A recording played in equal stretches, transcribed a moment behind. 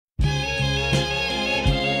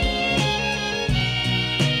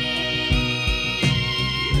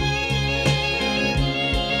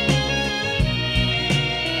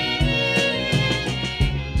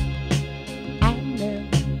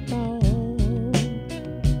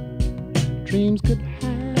dreams could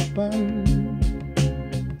happen.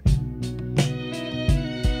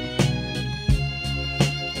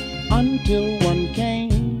 Until one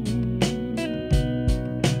came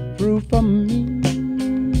through for me.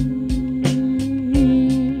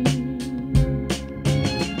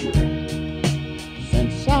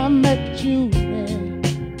 Since I met Judy,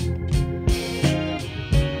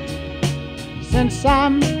 since I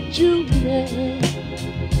met Judy,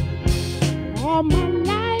 all my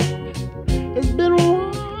life has been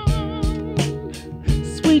one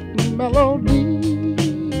sweet melody.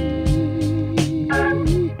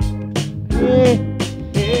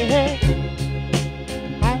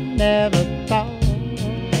 I never thought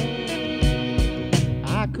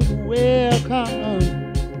I could welcome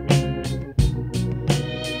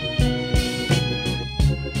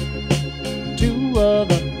two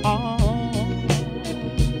other arms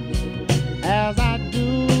as I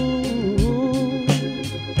do.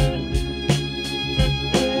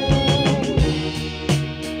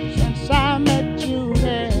 Since I met you,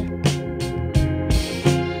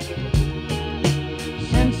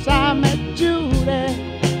 since I met Judy,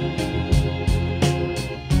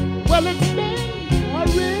 well, it's been a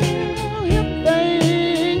real hip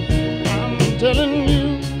thing, I'm telling you.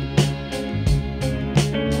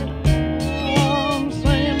 I'm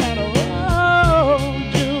saying that, oh,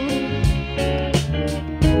 Judy,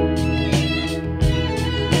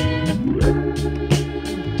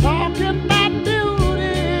 talking about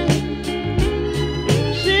beauty,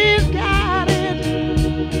 she's got it,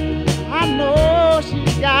 I know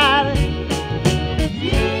she's got it.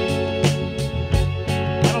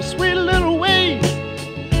 And a sweet little ways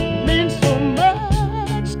means so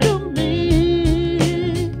much to me.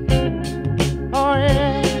 Oh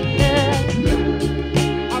yeah, yeah.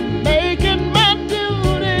 I'm making my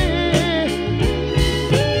duty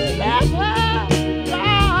as her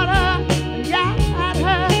daughter and guide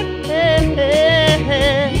her. Hey, hey,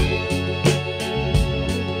 hey.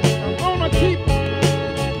 I'm gonna keep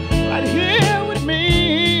right here with me.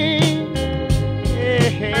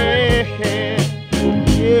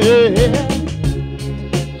 Yeah.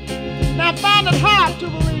 Now I find it hard to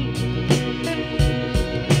believe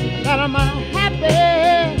that I'm happy.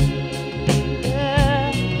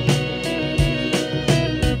 Yeah.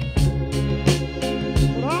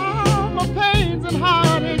 But all my pains and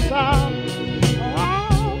heartaches are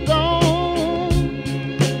all gone.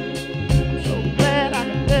 I'm so glad I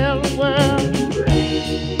can tell the world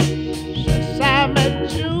since I met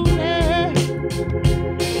you.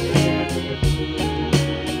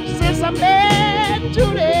 Since I met